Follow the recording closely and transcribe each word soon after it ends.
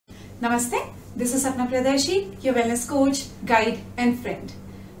Namaste, this is Sapna Priyadarshi, your wellness coach, guide and friend.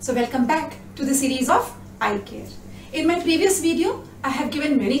 So welcome back to the series of eye care. In my previous video, I have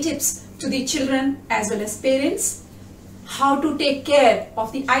given many tips to the children as well as parents, how to take care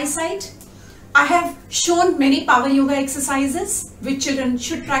of the eyesight. I have shown many power yoga exercises which children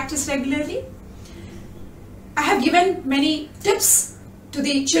should practice regularly. I have given many tips to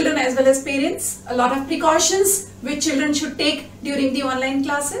the children as well as parents, a lot of precautions which children should take during the online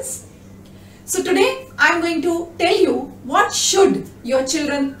classes. So today I am going to tell you what should your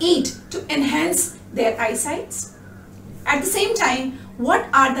children eat to enhance their eyesight. At the same time, what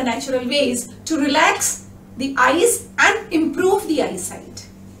are the natural ways to relax the eyes and improve the eyesight.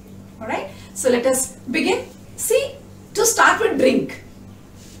 Alright, so let us begin. See, to start with drink,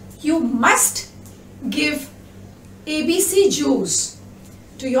 you must give ABC juice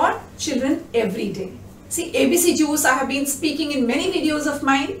to your children every day. See, ABC juice I have been speaking in many videos of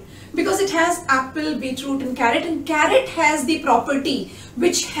mine because it has apple, beetroot and carrot has the property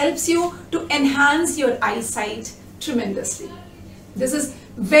which helps you to enhance your eyesight tremendously. This is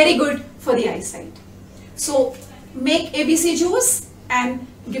very good for the eyesight. So make ABC juice and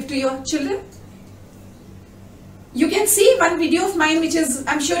give to your children. You can see one video of mine which is,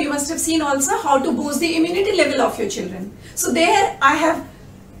 I'm sure you must have seen also, how to boost the immunity level of your children. So there I have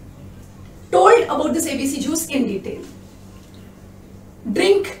told about this ABC juice in detail.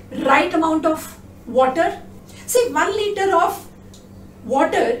 Drink right amount of water. See, 1 liter of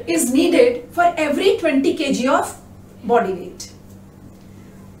water is needed for every 20 kg of body weight.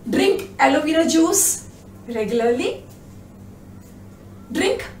 Drink aloe vera juice regularly.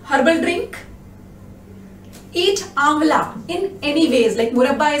 Drink herbal drink. Eat amla in any ways, like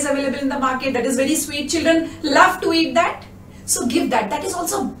murabba is available in the market, that is very sweet. Children love to eat that. So give that. That is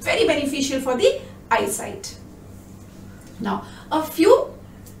also very beneficial for the eyesight. Now, a few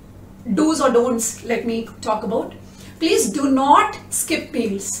do's or don'ts let me talk about. Please do not skip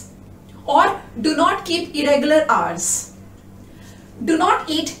meals or do not keep irregular hours. Do not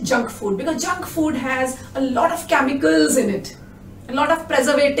eat junk food because junk food has a lot of chemicals in it, a lot of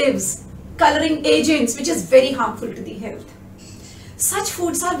preservatives, coloring agents, which is very harmful to the health. Such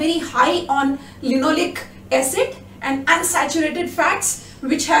foods are very high on linoleic acid and unsaturated fats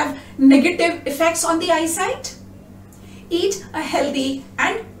which have negative effects on the eyesight. Eat a healthy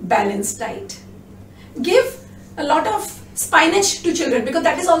and balanced diet. Give a lot of spinach to children because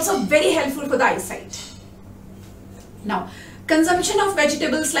that is also very helpful for the eyesight. Now, consumption of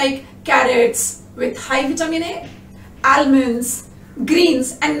vegetables like carrots with high vitamin A, almonds,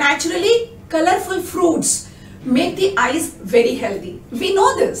 greens and naturally colorful fruits make the eyes very healthy. We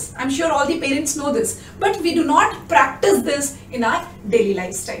know this. I'm sure all the parents know this, but we do not practice this in our daily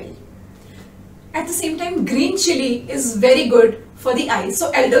lifestyle. At the same time, green chili is very good for the eyes. So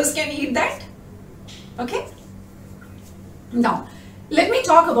elders can eat that. Okay. Now, let me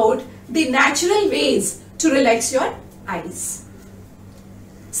talk about the natural ways to relax your eyes.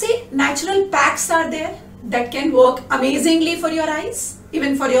 See, natural packs are there that can work amazingly for your eyes.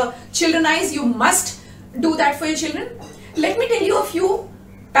 Even for your children's eyes, you must do that for your children. Let me tell you a few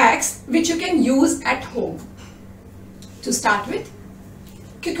packs which you can use at home. To start with,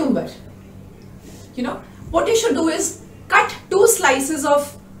 cucumber. You know, what you should do is cut 2 slices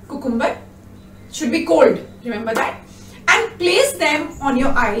of cucumber, should be cold, remember that, and place them on your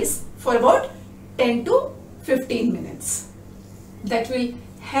eyes for about 10 to 15 minutes. That will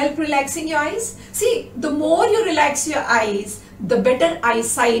help relaxing your eyes. See, the more you relax your eyes, the better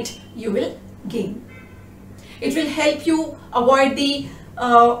eyesight you will gain. It will help you avoid the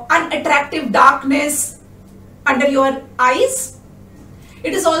unattractive darkness under your eyes.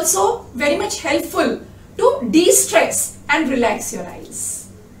 It is also very much helpful to de-stress and relax your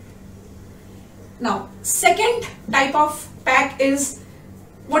eyes. Now, second type of pack is,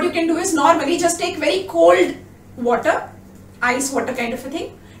 what you can do is normally just take very cold water, ice water kind of a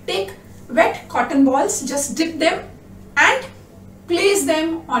thing. Take wet cotton balls, just dip them and place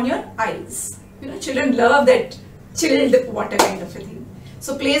them on your eyes. You know, children love that chilled water kind of a thing.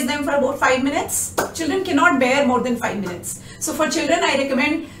 So place them for about 5 minutes. Children cannot bear more than 5 minutes. So for children, I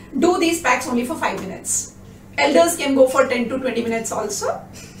recommend do these packs only for 5 minutes. Elders can go for 10 to 20 minutes also.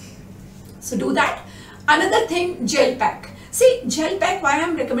 So do that. Another thing, gel pack. See, gel pack, why I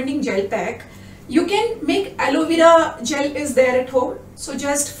am recommending gel pack? You can make aloe vera gel is there at home. So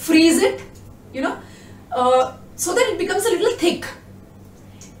just freeze it, you know, so that it becomes a little thick.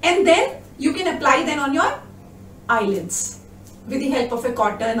 And then you can apply then on your eyelids with the help of a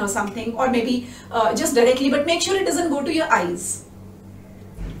cotton or something, or maybe just directly, but make sure it doesn't go to your eyes.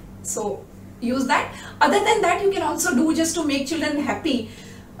 So use that. Other than that, you can also do, just to make children happy,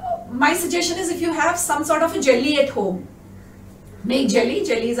 my suggestion is, if you have some sort of a jelly at home, make jelly.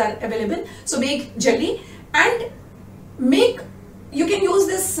 Jellies are available, so make jelly, and you can use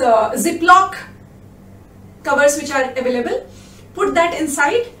this Ziploc covers which are available. Put that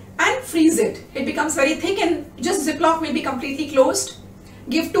inside and freeze it. It becomes very thick, and just Ziploc will be completely closed.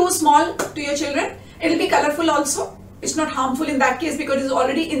 Give 2 small to your children. It will be colorful also. It's not harmful in that case because it's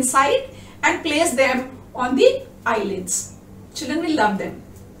already inside, and place them on the eyelids. Children will love them,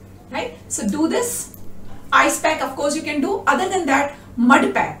 right? So do this. Ice pack, of course, you can do. Other than that,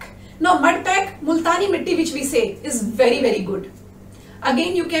 mud pack. Now mud pack, multani mitti, which we say, is very, very good.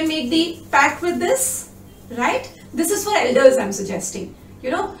 Again, you can make the pack with this, right? This is for elders, I'm suggesting.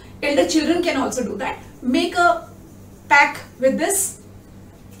 You know, elder children can also do that. Make a pack with this,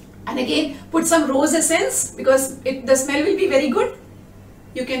 and again put some rose essence because the smell will be very good.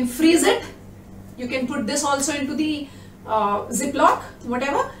 You can freeze it. You can put this also into the Ziploc,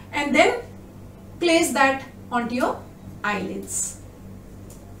 whatever, and then place that onto your eyelids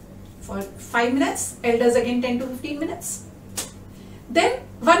for 5 minutes. Elders again 10 to 15 minutes. Then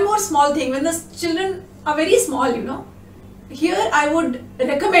one more small thing, when the children are very small, you know, here I would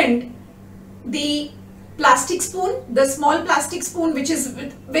recommend the plastic spoon, the small plastic spoon which is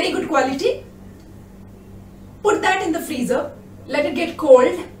with very good quality. Put that in the freezer, let it get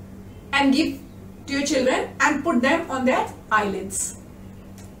cold, and give to your children and put them on their eyelids.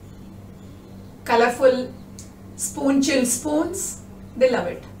 Colorful spoon, chill spoons, they love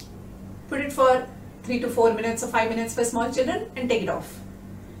it. Put it for 3 to 4 minutes or 5 minutes for small children and take it off,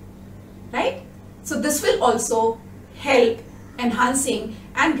 right? So this will also help enhancing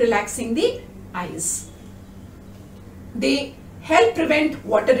and relaxing the eyes. They help prevent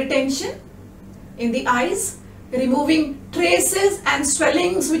water retention in the eyes, removing traces and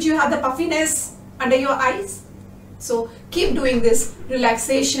swellings which you have, the puffiness under your eyes. So keep doing this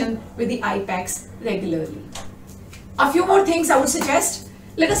relaxation with the eye packs regularly. A few more things I would suggest.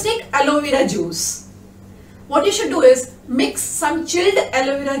 Let us take aloe vera juice. What you should do is mix some chilled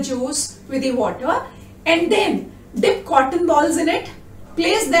aloe vera juice with the water and then dip cotton balls in it.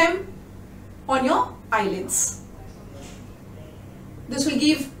 Place them on your eyelids. This will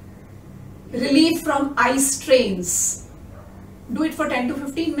give relief from eye strains. Do it for 10 to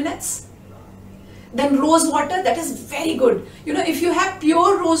 15 minutes. Then rose water, that is very good. You know, if you have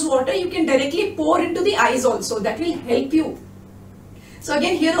pure rose water, you can directly pour into the eyes also. That will help you. So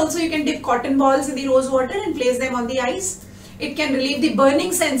again, here also you can dip cotton balls in the rose water and place them on the eyes. It can relieve the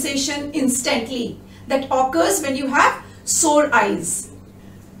burning sensation instantly that occurs when you have sore eyes.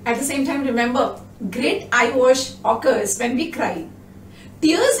 At the same time, remember, great eye wash occurs when we cry.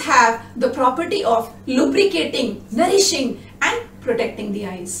 Tears have the property of lubricating, nourishing and protecting the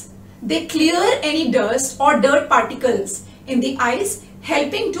eyes. They clear any dust or dirt particles in the eyes,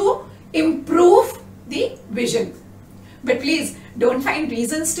 helping to improve the vision. But please don't find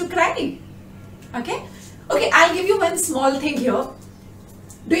reasons to cry. Okay? Okay, I'll give you one small thing here.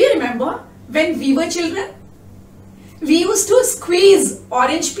 Do you remember when we were children? We used to squeeze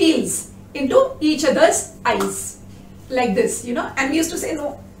orange peels into each other's eyes. Like this, you know, and we used to say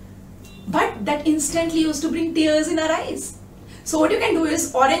no. But that instantly used to bring tears in our eyes. So what you can do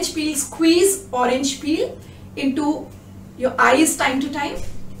is orange peel, squeeze orange peel into your eyes time to time.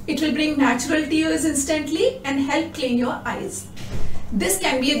 It will bring natural tears instantly and help clean your eyes. This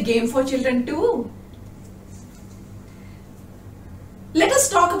can be a game for children too. Let us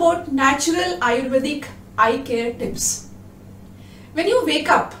talk about natural Ayurvedic eye care tips. When you wake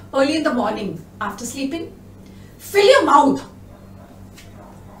up early in the morning after sleeping, fill your mouth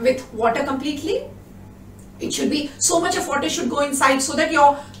with water completely. It should be, so much of water should go inside so that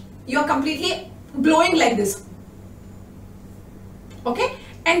you're completely blowing like this. Okay?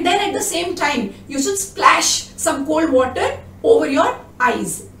 And then at the same time, you should splash some cold water over your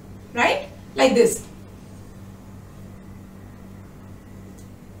eyes. Right? Like this.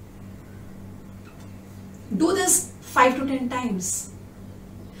 Do this 5 to 10 times.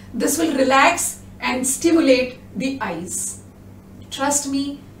 This will relax and stimulate the eyes. Trust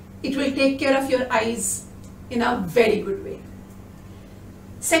me, it will take care of your eyes in a very good way.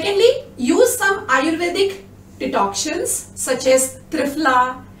 Secondly, use some Ayurvedic decoctions such as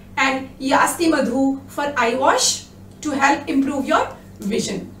Trifla and Yasti Madhu for eye wash to help improve your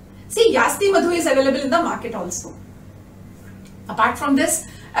vision. See, Yasti Madhu is available in the market also. Apart from this,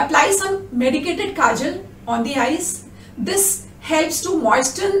 apply some medicated kajal on the eyes. This helps to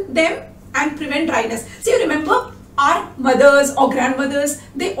moisten them and prevent dryness. See, you remember our mothers or grandmothers,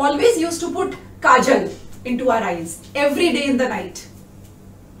 they always used to put kajal into our eyes every day in the night.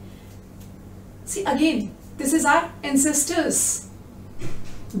 See, again, this is our ancestors.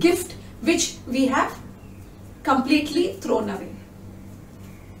 gift which we have completely thrown away.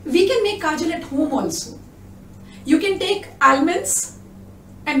 We can make kajal at home also. You can take almonds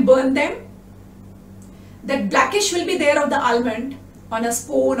and burn them. That blackish will be there of the almond on a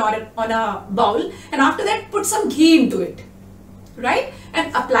spoon or on a bowl, and after that put some ghee into it, right,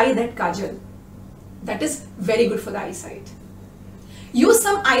 and apply that kajal. That is very good for the eyesight. Use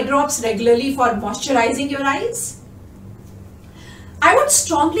some eye drops regularly for moisturizing your eyes. I would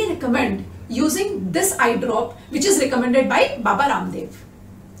strongly recommend using this eye drop which is recommended by Baba Ramdev.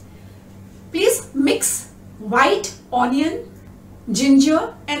 Please mix white onion,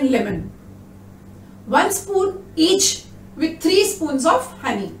 ginger and lemon. 1 spoon each with 3 spoons of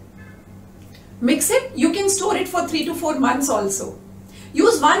honey. Mix it. You can store it for 3 to 4 months also.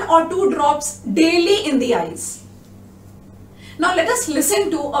 Use 1 or 2 drops daily in the eyes. Now let us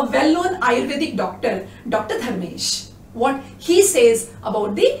listen to a well-known Ayurvedic doctor, Dr. Dharmesh, what he says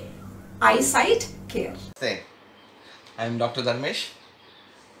about the eyesight care. Hey, I am Dr. Dharmesh.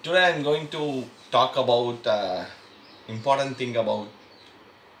 Today I am going to talk about important thing about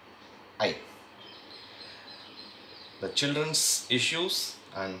eye. The children's issues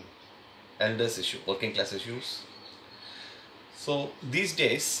and elders issue, working class issues. So these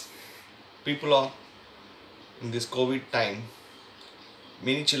days people are in this COVID time,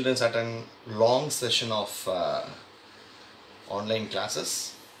 many children attend long session of online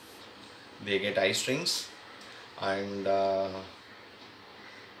classes. They get eye strains, and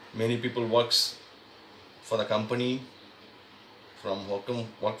many people works for the company from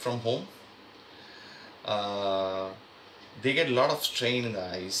work from home. They get a lot of strain in the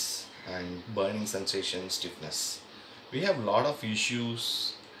eyes and burning sensation, stiffness. We have a lot of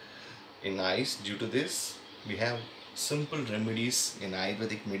issues in eyes due to this. We have simple remedies in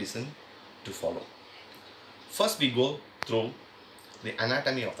Ayurvedic medicine to follow. First we go through the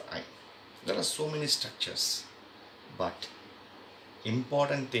anatomy of the eye. There are so many structures, but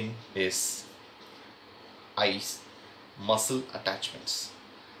important thing is eyes muscle attachments.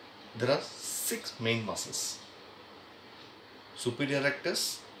 There are 6 main muscles: superior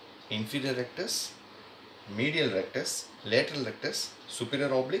rectus, inferior rectus, medial rectus, lateral rectus,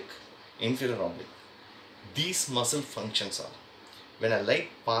 superior oblique, inferior oblique. These muscle functions are, when a light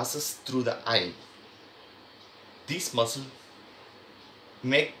passes through the eye, these muscles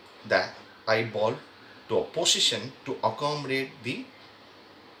make the eyeball to a position to accommodate the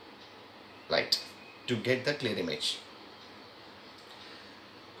light to get the clear image.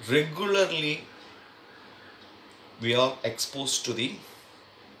 Regularly we are exposed to the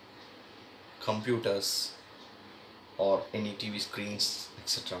computers or any TV screens,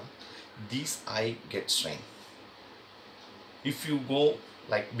 etc. These eye get strained. If you go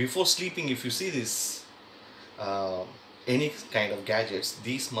like before sleeping, if you see this any kind of gadgets,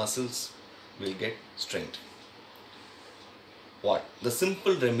 these muscles will get strained. What the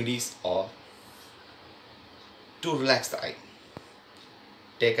simple remedies are to relax the eye.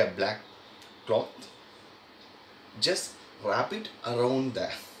 Take a black cloth, just wrap it around the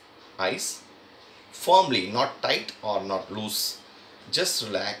eyes firmly, not tight or not loose. Just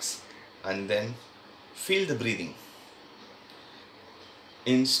relax and then feel the breathing.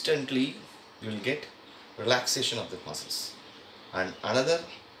 Instantly you will get relaxation of the muscles. And another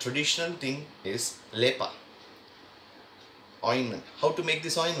traditional thing is lepa, ointment. How to make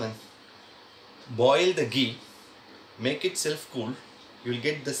this ointment? Boil the ghee, make it self cool. You will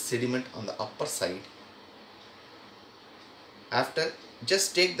get the sediment on the upper side. After,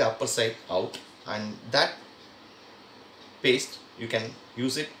 just take the upper side out, and that paste you can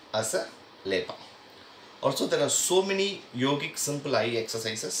use it as a lepa. Also, there are so many yogic simple eye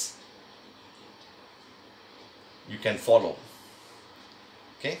exercises you can follow.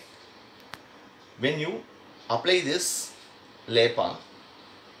 Okay, when you apply this lepa,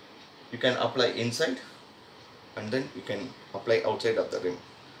 you can apply inside and then you can apply outside of the rim.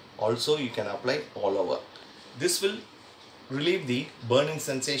 Also, you can apply all over. This will relieve the burning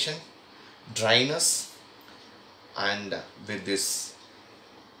sensation, dryness, and with this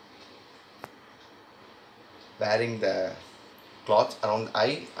wearing the cloth around the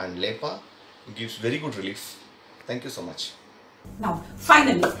eye and lepa gives very good relief. Thank you so much. Now,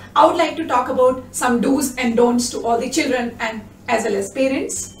 finally, I would like to talk about some do's and don'ts to all the children and as well as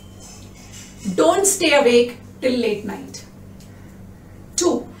parents. Don't stay awake till late night.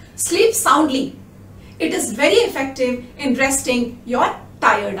 2. Sleep soundly. It is very effective in resting your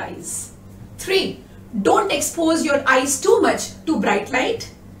tired eyes. 3. Don't expose your eyes too much to bright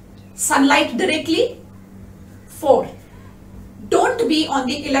light, sunlight directly. 4. Don't be on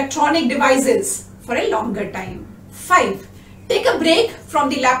the electronic devices for a longer time. 5. Take a break from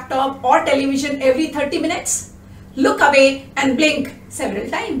the laptop or television every 30 minutes. Look away and blink several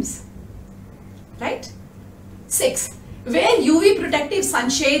times. Right? 6. Wear UV protective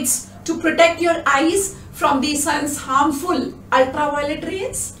sunshades to protect your eyes from the sun's harmful ultraviolet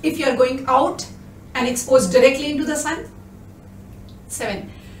rays if you are going out and exposed directly into the sun. 7.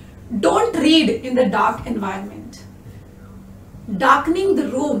 Don't read in the dark environment. Darkening the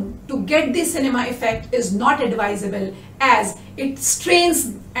room to get the cinema effect is not advisable as it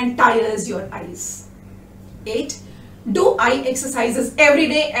strains and tires your eyes. 8. Do eye exercises every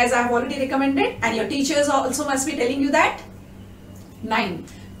day as I have already recommended, and your teachers also must be telling you that. 9.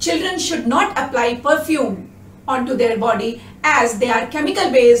 Children should not apply perfume onto their body as they are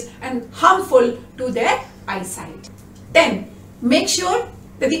chemical based and harmful to their eyesight. 10. Make sure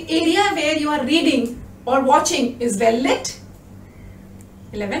that the area where you are reading or watching is well lit.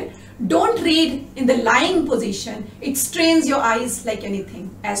 11. Don't read in the lying position. It strains your eyes like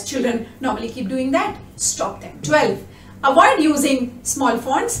anything. As children normally keep doing that, stop them. 12. Avoid using small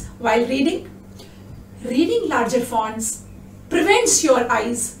fonts while reading. Reading larger fonts prevents your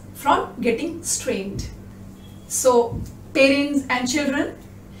eyes from getting strained. So, parents and children,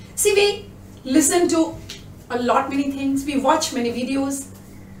 see, we listen to many things, we watch many videos,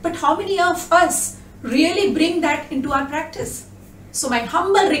 but how many of us really bring that into our practice? So my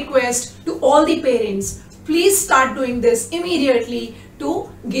humble request to all the parents, please start doing this immediately to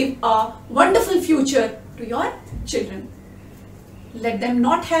give a wonderful future to your children. Let them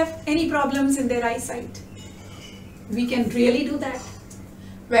not have any problems in their eyesight. We can really do that.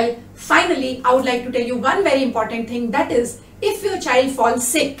 Well, finally, I would like to tell you one very important thing, that is, if your child falls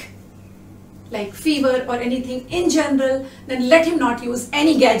sick, like fever or anything in general, then let him not use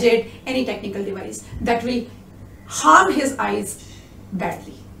any gadget, any technical device that will harm his eyes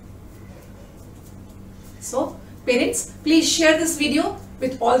badly. So, parents, please share this video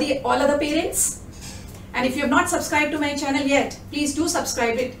with all other parents. And if you have not subscribed to my channel yet, please do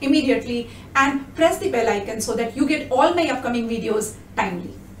subscribe it immediately and press the bell icon so that you get all my upcoming videos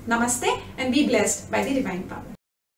timely. Namaste and be blessed by the divine power.